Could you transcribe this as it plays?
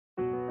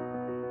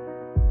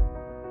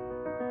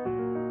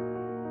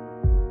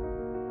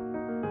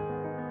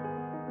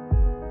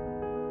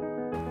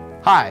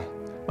Hi,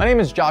 my name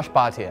is Josh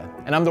Bhatia,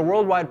 and I'm the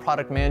Worldwide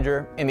Product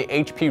Manager in the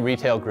HP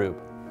Retail Group.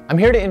 I'm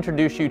here to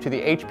introduce you to the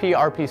HP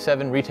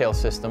RP7 Retail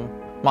System,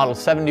 Model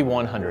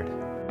 7100.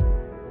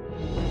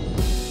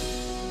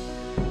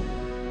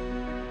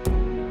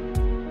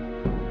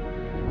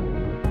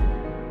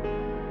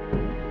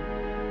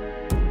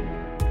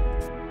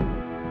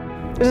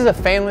 This is a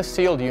fanless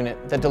sealed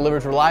unit that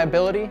delivers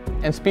reliability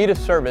and speed of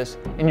service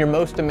in your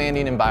most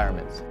demanding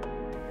environments.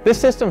 This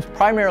system is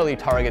primarily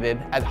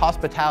targeted at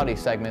hospitality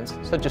segments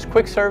such as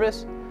quick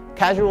service,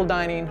 casual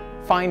dining,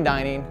 fine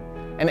dining,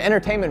 and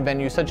entertainment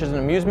venues such as an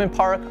amusement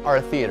park or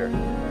a theater.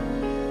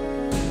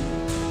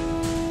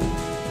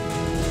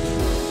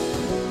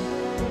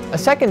 A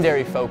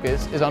secondary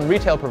focus is on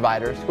retail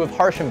providers who have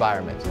harsh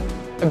environments.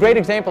 A great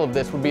example of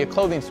this would be a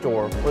clothing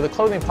store where the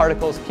clothing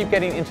particles keep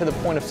getting into the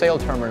point of sale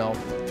terminal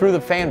through the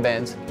fan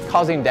vents,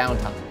 causing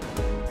downtime.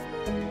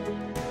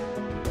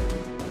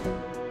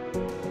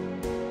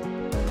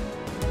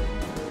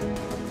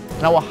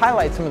 And I will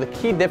highlight some of the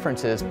key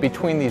differences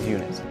between these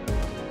units.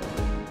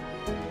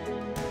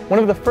 One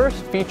of the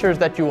first features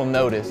that you will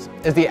notice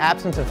is the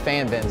absence of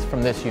fan vents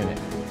from this unit.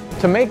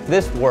 To make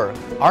this work,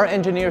 our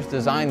engineers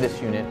designed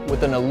this unit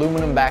with an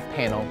aluminum back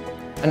panel,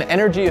 an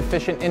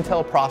energy-efficient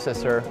Intel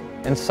processor,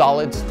 and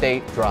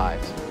solid-state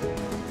drives.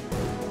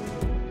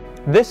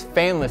 This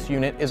fanless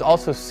unit is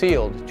also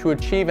sealed to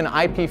achieve an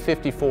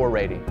IP54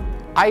 rating.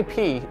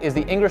 IP is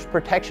the Ingress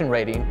Protection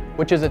Rating,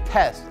 which is a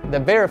test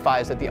that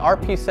verifies that the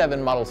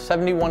RP7 Model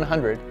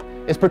 7100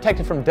 is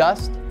protected from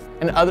dust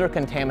and other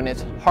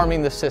contaminants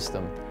harming the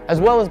system,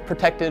 as well as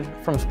protected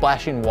from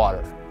splashing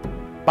water.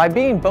 By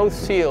being both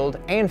sealed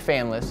and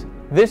fanless,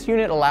 this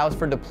unit allows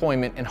for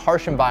deployment in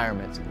harsh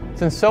environments,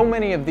 since so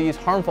many of these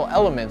harmful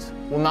elements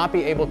will not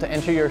be able to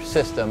enter your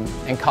system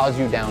and cause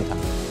you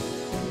downtime.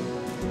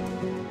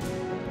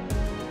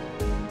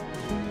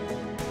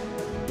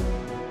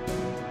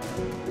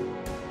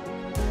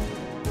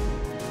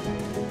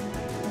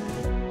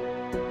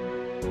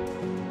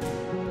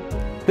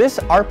 This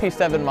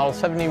RP7 Model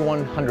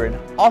 7100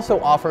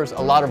 also offers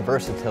a lot of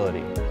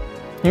versatility.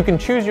 You can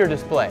choose your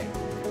display.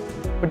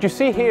 What you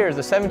see here is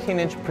a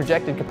 17-inch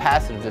projected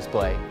capacitive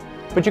display,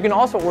 but you can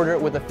also order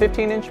it with a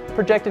 15-inch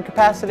projected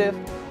capacitive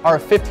or a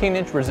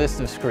 15-inch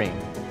resistive screen.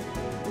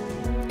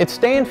 Its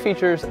stand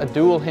features a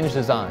dual hinge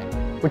design,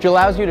 which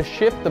allows you to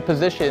shift the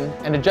position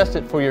and adjust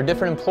it for your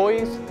different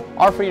employees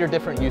or for your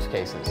different use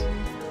cases.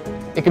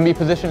 It can be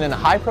positioned in a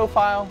high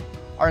profile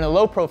or in a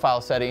low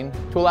profile setting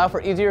to allow for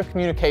easier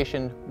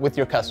communication with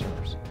your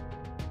customers.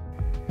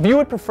 If you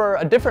would prefer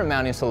a different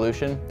mounting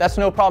solution, that's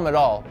no problem at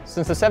all,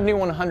 since the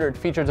 7100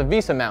 features a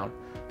VESA mount,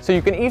 so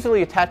you can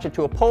easily attach it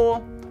to a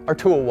pole or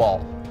to a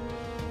wall.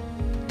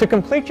 To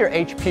complete your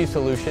HP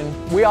solution,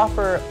 we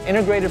offer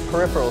integrated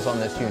peripherals on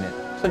this unit,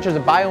 such as a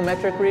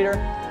biometric reader,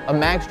 a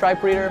mag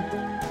stripe reader,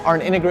 or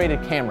an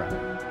integrated camera.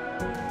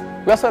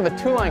 We also have a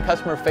 2-line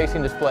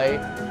customer-facing display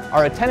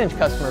or a 10-inch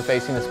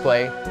customer-facing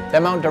display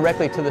that mount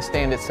directly to the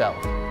stand itself.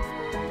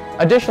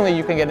 Additionally,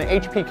 you can get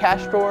an HP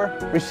cash drawer,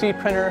 receipt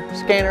printer,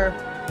 scanner,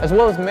 as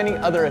well as many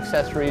other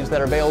accessories that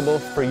are available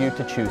for you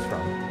to choose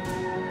from.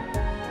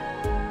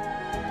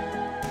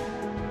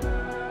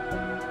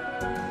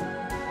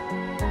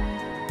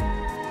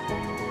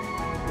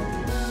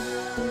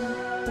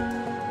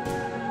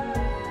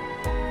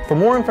 For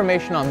more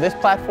information on this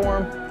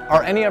platform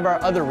or any of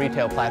our other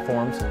retail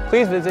platforms,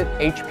 please visit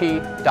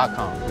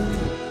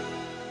hp.com.